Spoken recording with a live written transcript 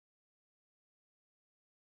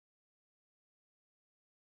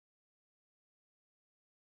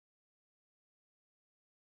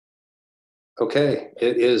Okay,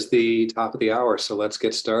 it is the top of the hour, so let's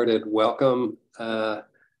get started. Welcome to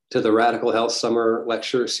the Radicle Health Summer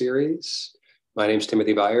Lecture Series. My name is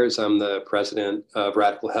Timothy Byars. I'm the president of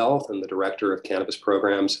Radicle Health and the director of Cannabis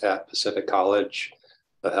Programs at Pacific College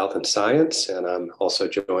of Health and Science. And I'm also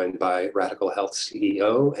joined by Radicle Health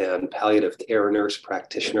CEO and Palliative Care Nurse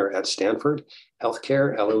Practitioner at Stanford Health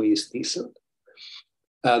Care, Eloise Theisen.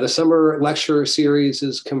 The summer lecture series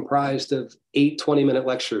is comprised of 8 20-minute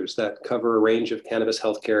lectures that cover a range of cannabis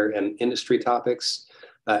healthcare and industry topics.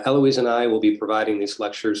 Eloise and I will be providing these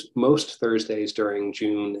lectures most Thursdays during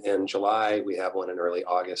June and July. We have one in early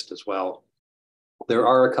August as well. There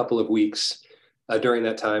are a couple of weeks during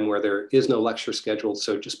that time where there is no lecture scheduled,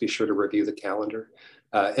 so just be sure to review the calendar.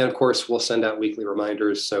 And of course, we'll send out weekly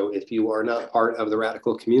reminders. So if you are not part of the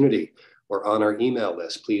Radicle community, or on our email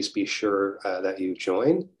list, please be sure that you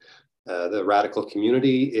join. The Radicle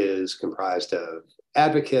community is comprised of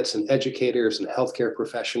advocates and educators and healthcare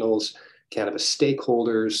professionals, cannabis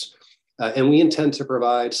stakeholders, and we intend to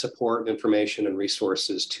provide support, information, and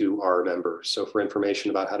resources to our members. So for information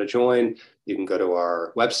about how to join, you can go to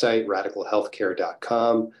our website,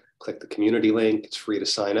 radiclehealthcare.com, click the community link. It's free to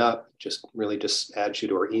sign up. Just adds you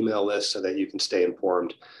to our email list so that you can stay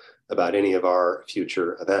informed about any of our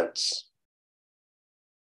future events.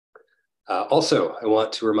 Also, I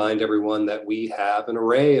want to remind everyone that we have an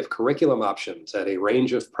array of curriculum options at a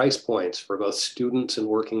range of price points for both students and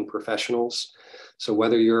working professionals. So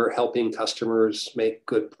whether you're helping customers make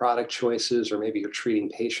good product choices, or maybe you're treating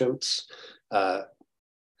patients,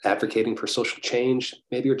 advocating for social change,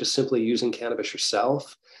 maybe you're just simply using cannabis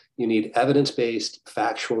yourself, you need evidence-based,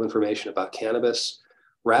 factual information about cannabis.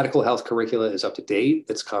 Radicle Health curricula is up to date,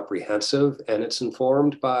 it's comprehensive, and it's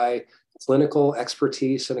informed by clinical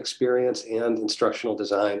expertise and experience and instructional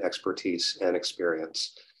design expertise and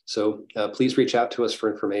experience. So please reach out to us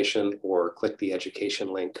for information or click the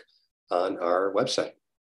education link on our website.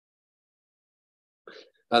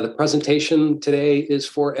 The presentation today is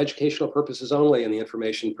for educational purposes only, and the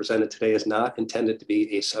information presented today is not intended to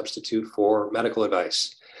be a substitute for medical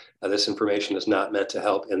advice. This information is not meant to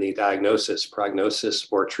help in the diagnosis, prognosis,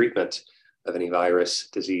 or treatment of any virus,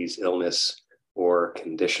 disease, illness, or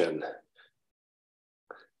condition.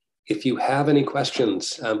 If you have any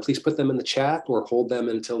questions, please put them in the chat or hold them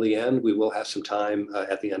until the end. We will have some time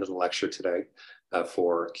at the end of the lecture today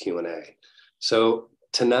for Q&A. So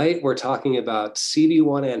tonight we're talking about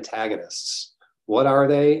CB1 antagonists. What are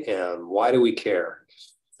they and why do we care?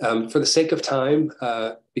 For the sake of time,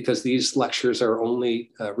 because these lectures are only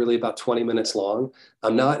really about 20 minutes long,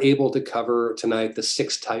 I'm not able to cover tonight the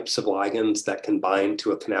 6 types of ligands that can bind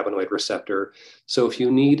to a cannabinoid receptor. So if you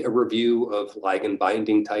need a review of ligand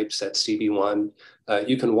binding types at CB1,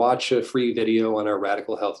 you can watch a free video on our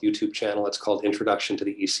Radicle Health YouTube channel. It's called Introduction to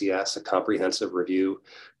the ECS, a comprehensive review.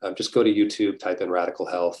 Just go to YouTube, type in Radicle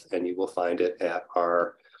Health, and you will find it at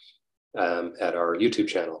our YouTube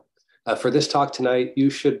channel. For this talk tonight, you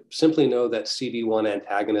should simply know that CB1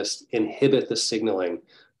 antagonists inhibit the signaling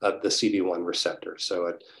of the CB1 receptor.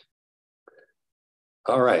 So,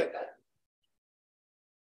 all right.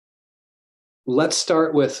 Let's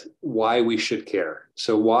start with why we should care.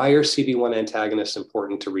 So why are CB1 antagonists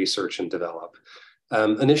important to research and develop?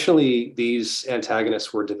 Initially, these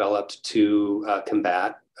antagonists were developed to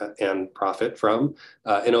combat and profit from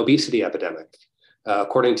an obesity epidemic.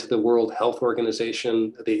 According to the World Health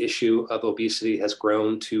Organization, the issue of obesity has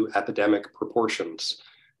grown to epidemic proportions,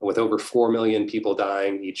 with over 4 million people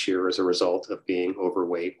dying each year as a result of being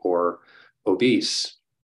overweight or obese.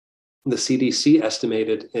 The CDC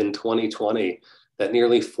estimated in 2020 that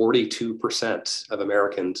nearly 42% of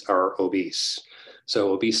Americans are obese.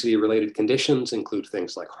 So obesity-related conditions include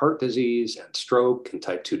things like heart disease and stroke and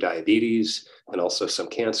type 2 diabetes, and also some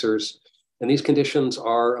cancers. And these conditions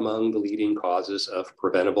are among the leading causes of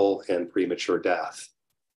preventable and premature death.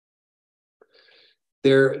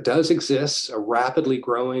 There does exist a rapidly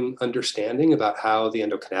growing understanding about how the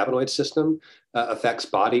endocannabinoid system affects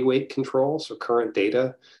body weight control. So current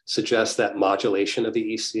data suggests that modulation of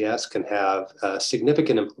the ECS can have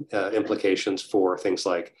significant implications for things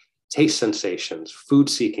like taste sensations,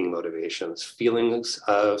 food-seeking motivations, feelings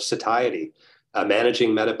of satiety,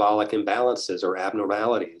 managing metabolic imbalances or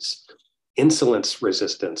abnormalities, insulin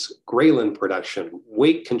resistance, ghrelin production,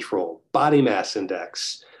 weight control, body mass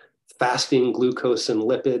index, fasting glucose and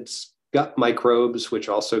lipids, gut microbes, which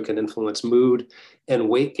also can influence mood, and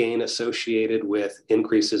weight gain associated with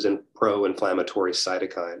increases in pro-inflammatory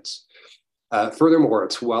cytokines. Furthermore,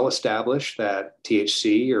 it's well established that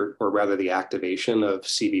THC, or rather the activation of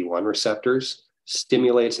CB1 receptors,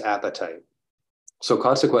 stimulates appetite. So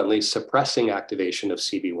consequently, suppressing activation of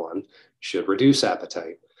CB1 should reduce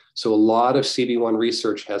appetite. So a lot of CB1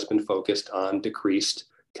 research has been focused on decreased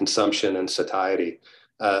consumption and satiety.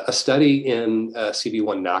 A study in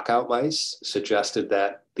CB1 knockout mice suggested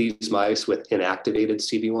that these mice with inactivated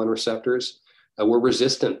CB1 receptors were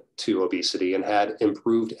resistant to obesity and had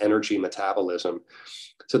improved energy metabolism.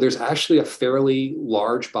 So there's actually a fairly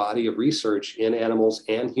large body of research in animals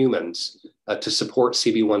and humans to support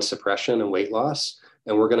CB1 suppression and weight loss.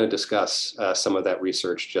 And we're going to discuss some of that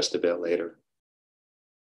research just a bit later.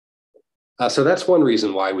 So that's one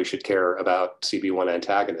reason why we should care about CB1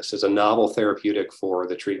 antagonists as a novel therapeutic for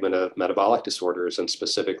the treatment of metabolic disorders and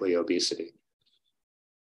specifically obesity.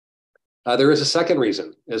 There is a second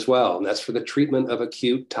reason as well, and that's for the treatment of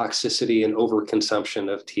acute toxicity and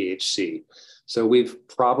overconsumption of THC. So we've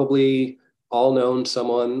probably all known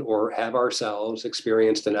someone or have ourselves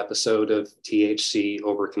experienced an episode of THC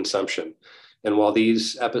overconsumption. And while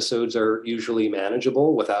these episodes are usually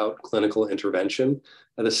manageable without clinical intervention,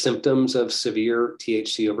 the symptoms of severe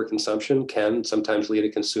THC overconsumption can sometimes lead a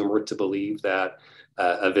consumer to believe that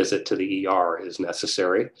a visit to the ER is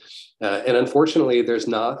necessary. And unfortunately, there's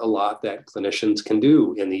not a lot that clinicians can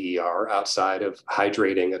do in the ER outside of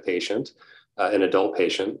hydrating a patient, an adult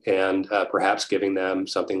patient, and perhaps giving them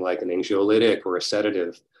something like an anxiolytic or a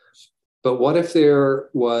sedative. But what if there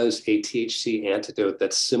was a THC antidote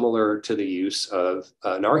that's similar to the use of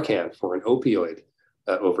Narcan for an opioid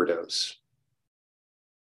overdose?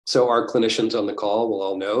 So our clinicians on the call will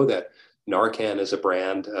all know that Narcan is a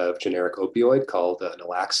brand of generic opioid called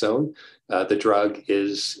naloxone. The drug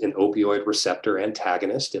is an opioid receptor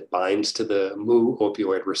antagonist. It binds to the mu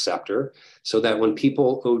opioid receptor so that when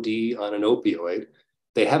people OD on an opioid,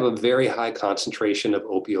 they have a very high concentration of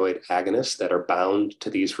opioid agonists that are bound to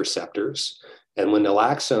these receptors. And when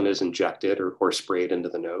naloxone is injected or sprayed into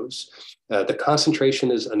the nose, the concentration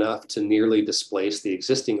is enough to nearly displace the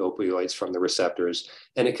existing opioids from the receptors,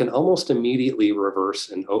 and it can almost immediately reverse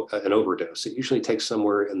an overdose. It usually takes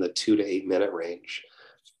somewhere in the 2 to 8 minute range.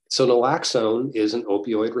 So naloxone is an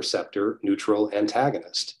opioid receptor neutral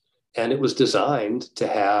antagonist, and it was designed to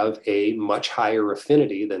have a much higher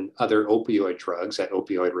affinity than other opioid drugs at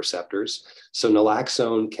opioid receptors. So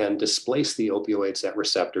naloxone can displace the opioids at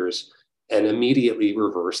receptors and immediately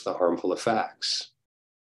reverse the harmful effects.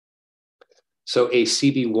 So a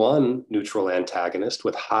CB1 neutral antagonist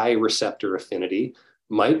with high receptor affinity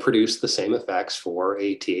might produce the same effects for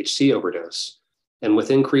a THC overdose. And with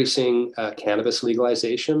increasing cannabis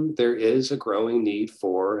legalization, there is a growing need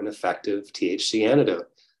for an effective THC antidote,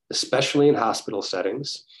 especially in hospital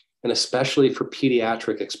settings, and especially for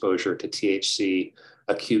pediatric exposure to THC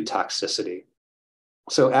acute toxicity.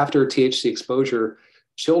 So after THC exposure,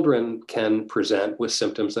 children can present with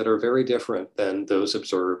symptoms that are very different than those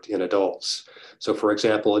observed in adults. So for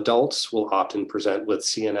example, adults will often present with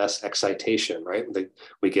CNS excitation, right?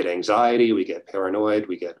 We get anxiety, we get paranoid,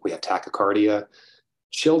 we have tachycardia.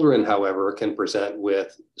 Children, however, can present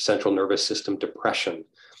with central nervous system depression,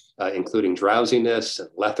 including drowsiness and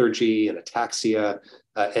lethargy and ataxia,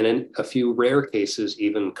 and in a few rare cases,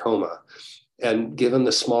 even coma. And given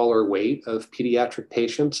the smaller weight of pediatric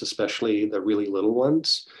patients, especially the really little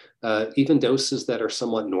ones, even doses that are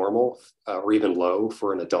somewhat normal or even low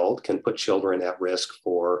for an adult can put children at risk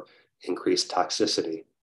for increased toxicity.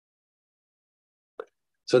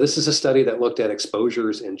 So this is a study that looked at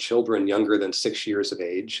exposures in children younger than 6 years of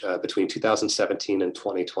age between 2017 and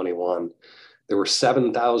 2021. There were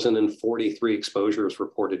 7,043 exposures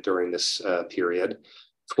reported during this period.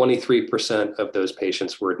 23% of those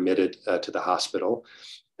patients were admitted to the hospital.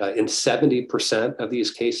 In 70% of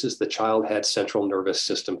these cases, the child had central nervous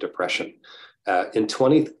system depression. In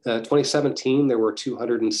 2017, there were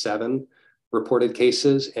 207 reported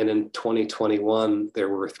cases, and in 2021, there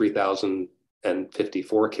were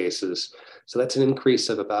 3,054 cases. So that's an increase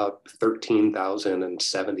of about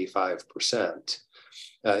 13,075%.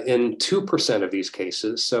 In 2% of these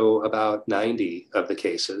cases, so about 90 of the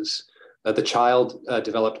cases, the child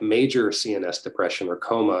developed major CNS depression or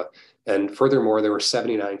coma, and furthermore, there were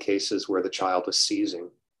 79 cases where the child was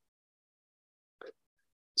seizing.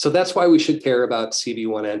 So that's why we should care about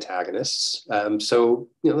CB1 antagonists. So,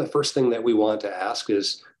 the first thing that we want to ask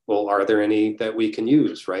is, well, are there any that we can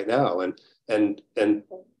use right now? And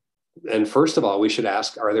first of all, we should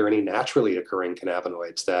ask, are there any naturally occurring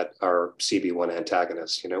cannabinoids that are CB1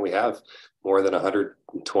 antagonists? We have more than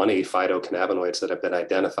 120 phytocannabinoids that have been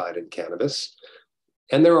identified in cannabis.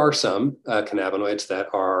 And there are some cannabinoids that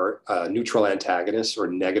are neutral antagonists or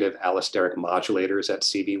negative allosteric modulators at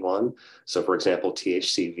CB1. So for example,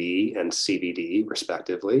 THCV and CBD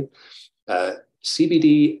respectively.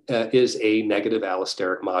 CBD is a negative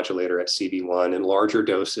allosteric modulator at CB1. In larger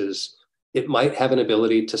doses, it might have an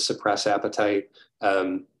ability to suppress appetite,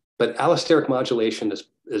 but allosteric modulation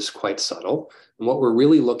is quite subtle. And what we're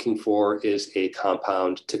really looking for is a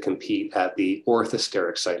compound to compete at the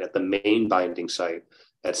orthosteric site, at the main binding site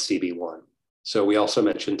at CB1. So we also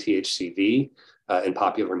mentioned THCV in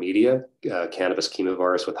popular media. Cannabis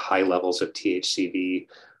chemovars with high levels of THCV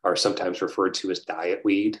are sometimes referred to as diet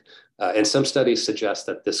weed. And some studies suggest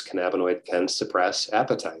that this cannabinoid can suppress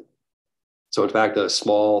appetite. So in fact, a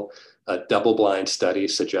small double-blind study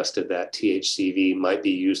suggested that THCV might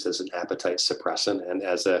be used as an appetite suppressant and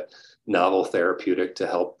as a novel therapeutic to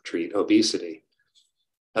help treat obesity.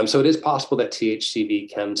 So it is possible that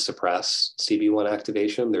THCV can suppress CB1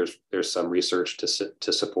 activation. There's some research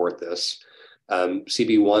to support this.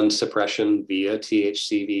 CB1 suppression via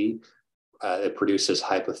THCV, it produces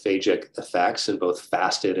hypophagic effects in both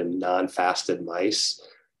fasted and non-fasted mice.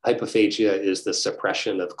 Hypophagia is the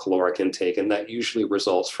suppression of caloric intake, and that usually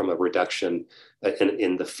results from a reduction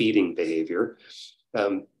in the feeding behavior.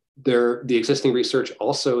 The existing research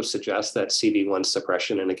also suggests that CB1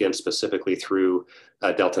 suppression, and again, specifically through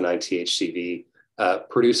delta-9 THCV,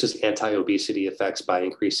 produces anti-obesity effects by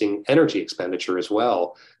increasing energy expenditure as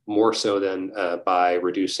well, more so than by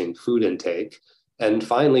reducing food intake. And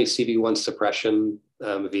finally, CB1 suppression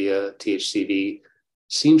via THCV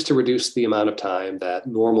seems to reduce the amount of time that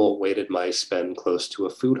normal weighted mice spend close to a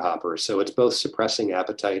food hopper. So it's both suppressing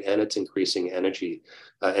appetite and it's increasing energy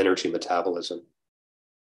metabolism.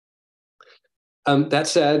 That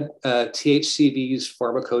said, THCV's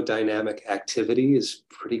pharmacodynamic activity is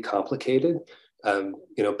pretty complicated.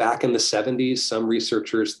 Back in the 70s, some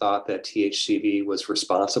researchers thought that THCV was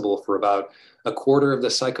responsible for about a quarter of the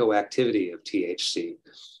psychoactivity of THC.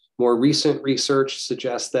 More recent research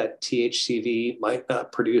suggests that THCV might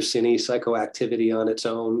not produce any psychoactivity on its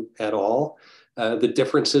own at all. The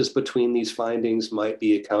differences between these findings might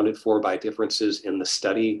be accounted for by differences in the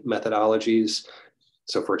study methodologies.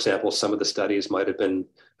 So for example, some of the studies might have been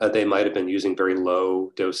using very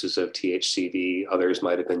low doses of THCV. Others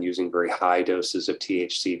might have been using very high doses of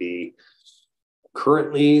THCV.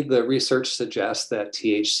 Currently, the research suggests that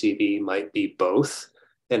THCV might be both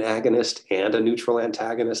an agonist and a neutral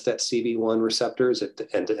antagonist at CB1 receptors,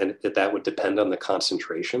 and that would depend on the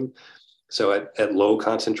concentration. So at low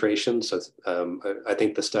concentrations, I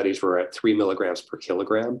think the studies were at 3 milligrams per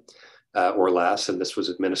kilogram or less, and this was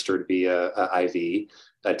administered via IV.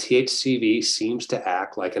 THCV seems to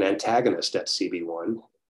act like an antagonist at CB1,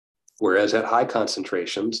 whereas at high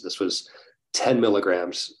concentrations, this was 10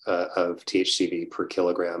 milligrams of THCV per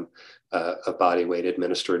kilogram of body weight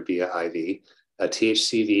administered via IV.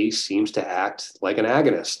 THCV seems to act like an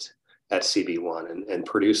agonist at CB1 and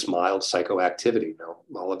produce mild psychoactivity. Now,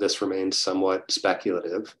 all of this remains somewhat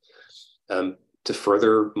speculative. To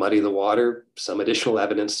further muddy the water, some additional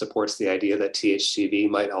evidence supports the idea that THCV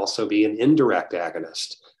might also be an indirect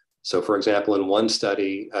agonist. So for example, in one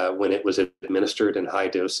study, when it was administered in high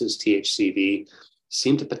doses, THCV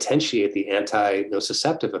seemed to potentiate the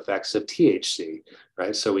anti-nociceptive effects of THC,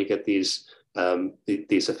 right? So we get these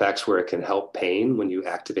effects where it can help pain when you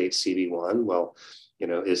activate CB1. Well,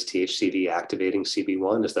 is THCV activating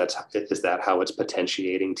CB1? Is that how it's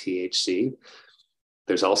potentiating THC?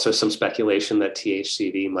 There's also some speculation that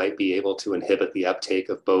THCV might be able to inhibit the uptake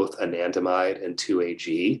of both anandamide and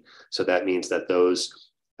 2-AG. So that means that those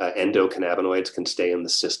endocannabinoids can stay in the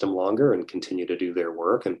system longer and continue to do their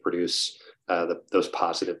work and produce those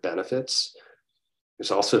positive benefits.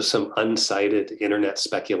 There's also some uncited internet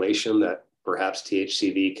speculation that perhaps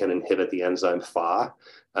THCV can inhibit the enzyme Fa,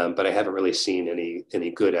 but I haven't really seen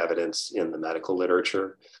any good evidence in the medical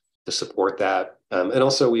literature to support that. And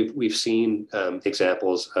also we've seen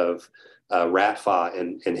examples of rat Fa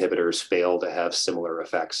inhibitors fail to have similar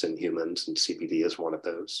effects in humans, and CBD is one of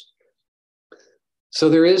those. So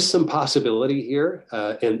there is some possibility here,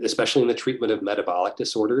 and especially in the treatment of metabolic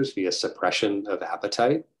disorders via suppression of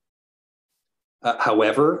appetite.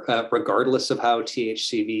 However, regardless of how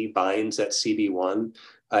THCV binds at CB1,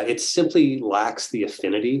 it simply lacks the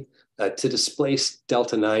affinity to displace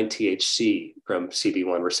delta-9 THC from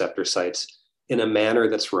CB1 receptor sites in a manner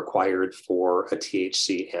that's required for a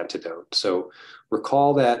THC antidote. So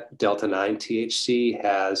recall that delta-9 THC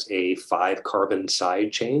has a 5-carbon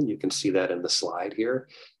side chain. You can see that in the slide here.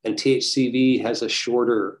 And THCV has a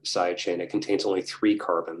shorter side chain. It contains only 3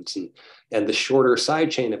 carbons. And the shorter side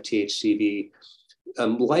chain of THCV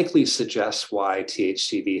likely suggests why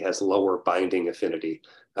THCV has lower binding affinity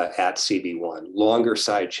at CB1. Longer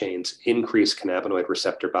side chains increase cannabinoid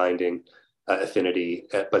receptor binding affinity,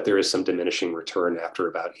 but there is some diminishing return after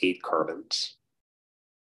about 8 carbons.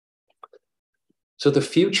 So the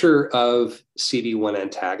future of CB1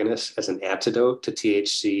 antagonists as an antidote to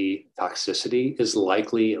THC toxicity is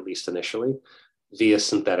likely, at least initially, via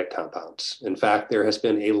synthetic compounds. In fact, there has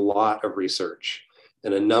been a lot of research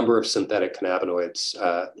and a number of synthetic cannabinoids,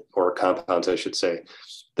 or compounds, I should say,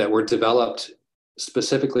 that were developed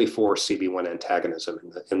specifically for CB1 antagonism.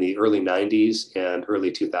 In the early 90s and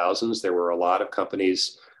early 2000s, there were a lot of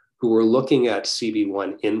companies who were looking at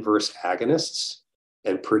CB1 inverse agonists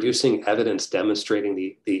and producing evidence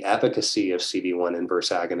demonstrating the efficacy of CB1 inverse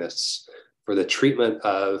agonists for the treatment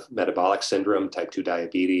of metabolic syndrome, type 2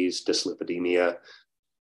 diabetes, dyslipidemia.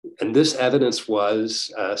 And this evidence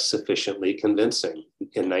was sufficiently convincing.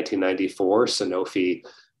 In 1994, Sanofi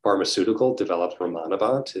Pharmaceutical developed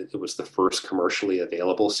rimonabant. It was the first commercially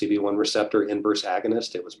available CB1 receptor inverse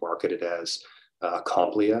agonist. It was marketed as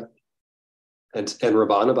Complia. And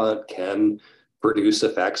rimonabant can produce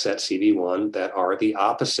effects at CB1 that are the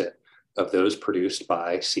opposite of those produced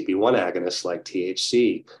by CB1 agonists like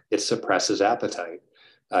THC. It suppresses appetite.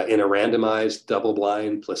 In a randomized,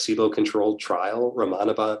 double-blind, placebo-controlled trial,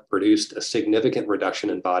 rimonabant produced a significant reduction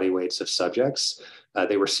in body weights of subjects.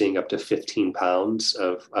 They were seeing up to 15 pounds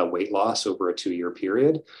of weight loss over a 2-year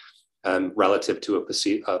period, relative to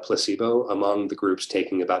a placebo among the groups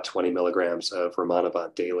taking about 20 milligrams of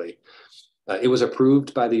rimonabant daily. It was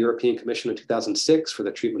approved by the European Commission in 2006 for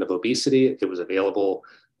the treatment of obesity. It was available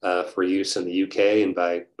for use in the UK, and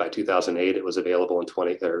by 2008, it was available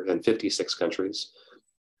in 56 countries.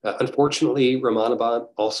 Unfortunately, rimonabant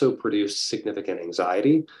also produced significant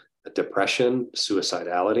anxiety, depression,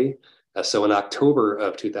 suicidality. So in October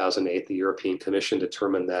of 2008, the European Commission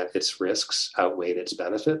determined that its risks outweighed its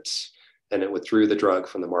benefits, and it withdrew the drug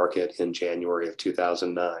from the market in January of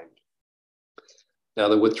 2009. Now,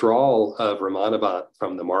 the withdrawal of rimonabant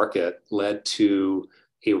from the market led to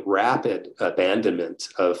a rapid abandonment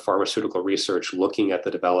of pharmaceutical research looking at the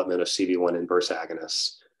development of CB1 inverse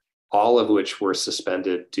agonists, all of which were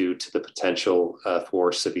suspended due to the potential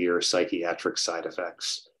for severe psychiatric side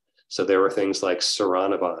effects. So there were things like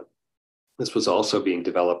saranabant. This was also being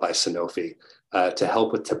developed by Sanofi to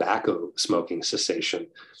help with tobacco smoking cessation,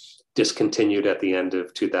 discontinued at the end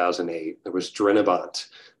of 2008. There was drinabant.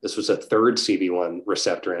 This was a third CB1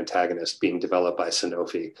 receptor antagonist being developed by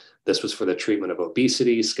Sanofi. This was for the treatment of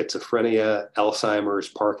obesity, schizophrenia, Alzheimer's,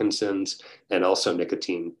 Parkinson's, and also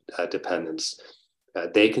nicotine dependence.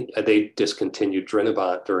 They discontinued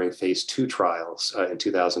drinabant during phase 2 trials in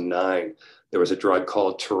 2009. There was a drug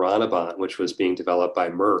called taranabant, which was being developed by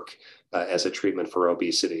Merck as a treatment for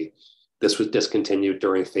obesity. This was discontinued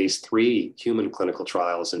during phase 3 human clinical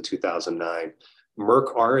trials in 2009.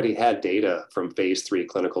 Merck already had data from phase 3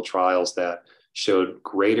 clinical trials that showed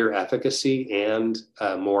greater efficacy and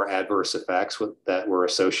more adverse effects that were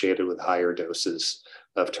associated with higher doses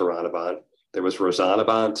of taranabant. There was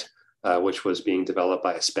rozanabant, which was being developed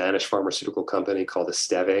by a Spanish pharmaceutical company called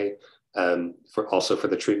Esteve, also for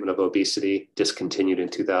the treatment of obesity, discontinued in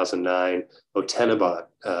 2009.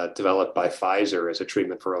 Otenabant, developed by Pfizer as a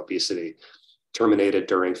treatment for obesity, terminated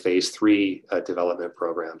during phase 3 development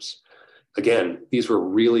programs. Again, these were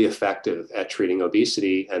really effective at treating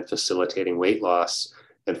obesity and facilitating weight loss,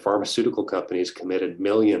 and pharmaceutical companies committed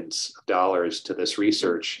millions of dollars to this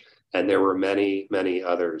research, and there were many, many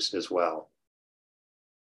others as well.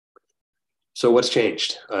 So what's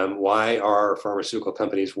changed? Why are pharmaceutical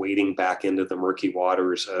companies wading back into the murky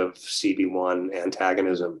waters of CB1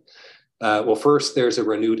 antagonism? Well, first, there's a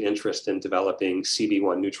renewed interest in developing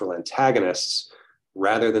CB1 neutral antagonists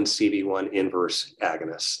rather than CB1 inverse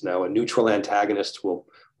agonists. Now, a neutral antagonist will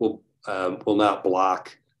not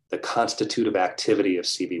block the constitutive activity of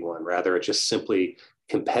CB1. Rather, it just simply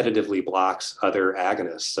competitively blocks other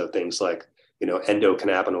agonists. So things like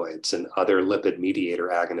endocannabinoids and other lipid mediator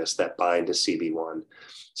agonists that bind to CB1.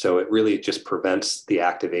 So it really just prevents the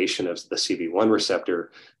activation of the CB1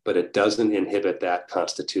 receptor, but it doesn't inhibit that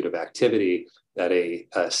constitutive activity that a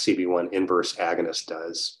CB1 inverse agonist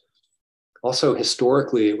does. Also,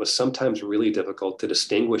 historically, it was sometimes really difficult to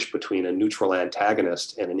distinguish between a neutral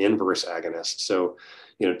antagonist and an inverse agonist. So,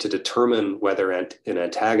 to determine whether an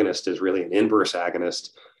antagonist is really an inverse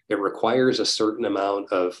agonist, it requires a certain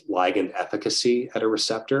amount of ligand efficacy at a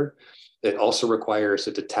receptor. It also requires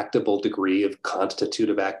a detectable degree of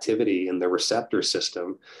constitutive activity in the receptor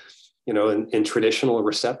system. In traditional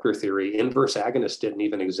receptor theory, inverse agonists didn't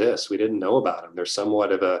even exist. We didn't know about them. They're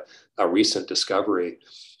somewhat of a recent discovery.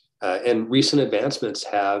 And recent advancements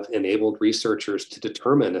have enabled researchers to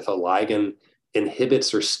determine if a ligand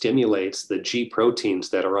inhibits or stimulates the G proteins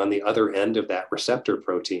that are on the other end of that receptor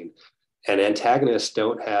protein. And antagonists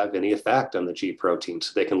don't have any effect on the G protein.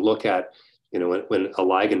 So they can look at when a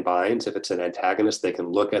ligand binds, if it's an antagonist, they can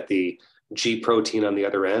look at the G protein on the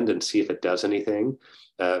other end and see if it does anything.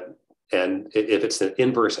 And if it's an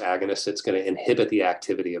inverse agonist, it's going to inhibit the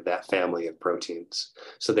activity of that family of proteins.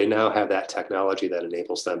 So they now have that technology that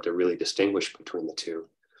enables them to really distinguish between the two.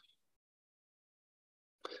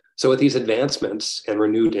 So with these advancements and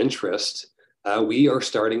renewed interest, we are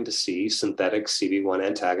starting to see synthetic CB1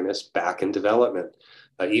 antagonists back in development.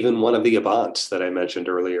 Even one of the Abants that I mentioned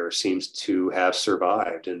earlier seems to have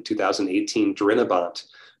survived. In 2018, Drinabant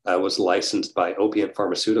was licensed by Opiant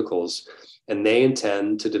Pharmaceuticals, and they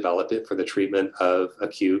intend to develop it for the treatment of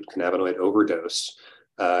acute cannabinoid overdose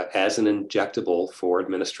as an injectable for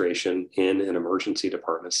administration in an emergency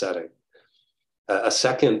department setting. A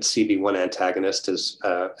second CB1 antagonist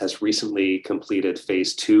has recently completed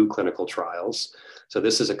phase 2 clinical trials. So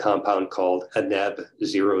this is a compound called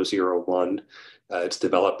ANEB-001. It's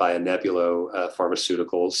developed by Anebulo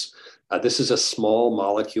Pharmaceuticals. This is a small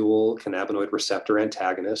molecule cannabinoid receptor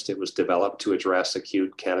antagonist. It was developed to address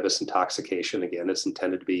acute cannabis intoxication. Again, it's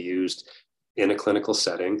intended to be used in a clinical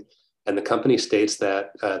setting. And the company states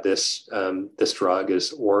that this drug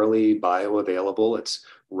is orally bioavailable. It's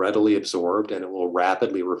readily absorbed, and it will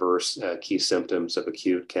rapidly reverse key symptoms of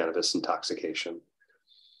acute cannabis intoxication.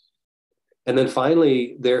 And then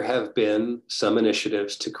finally, there have been some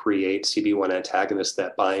initiatives to create CB1 antagonists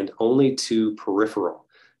that bind only to peripheral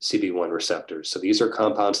CB1 receptors. So these are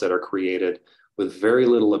compounds that are created with very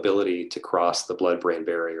little ability to cross the blood-brain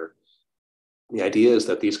barrier. The idea is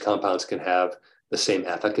that these compounds can have the same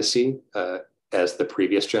efficacy as the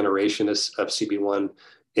previous generation of CB1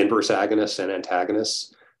 inverse agonists and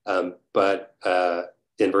antagonists, but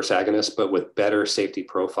with better safety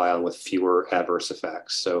profile and with fewer adverse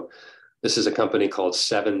effects. So this is a company called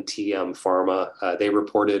 7TM Pharma. They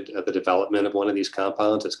reported the development of one of these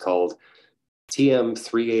compounds. It's called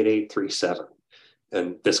TM38837.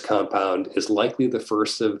 And this compound is likely the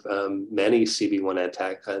first of many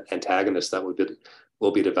CB1 antagonists that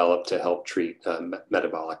will be developed to help treat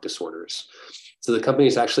metabolic disorders. So the company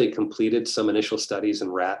has actually completed some initial studies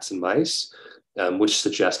in rats and mice, which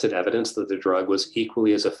suggested evidence that the drug was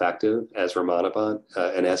equally as effective as rimonabant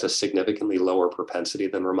and has a significantly lower propensity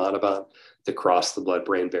than rimonabant to cross the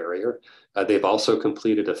blood-brain barrier. They've also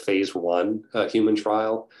completed a phase 1 human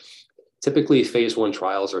trial. Typically, phase 1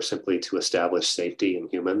 trials are simply to establish safety in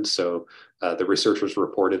humans. So the researchers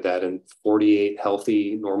reported that in 48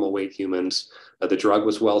 healthy, normal weight humans, the drug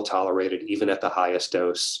was well tolerated, even at the highest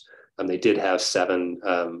dose. They did have 7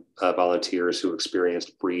 volunteers who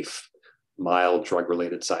experienced brief, mild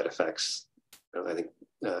drug-related side effects. I think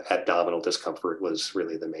abdominal discomfort was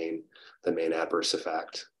really the main adverse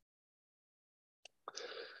effect.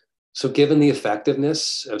 So given the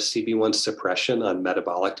effectiveness of CB1 suppression on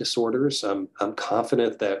metabolic disorders, I'm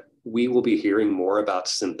confident that we will be hearing more about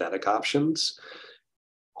synthetic options.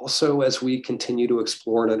 Also, as we continue to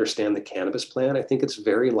explore and understand the cannabis plant, I think it's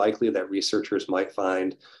very likely that researchers might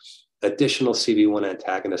find additional CB1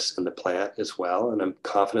 antagonists in the plant as well. And I'm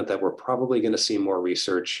confident that we're probably going to see more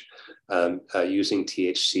research using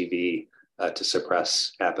THCV to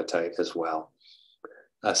suppress appetite as well.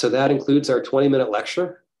 So that includes our 20-minute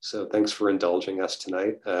lecture. So thanks for indulging us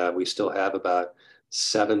tonight. We still have about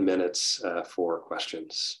 7 minutes for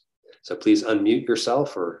questions. So please unmute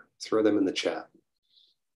yourself or throw them in the chat.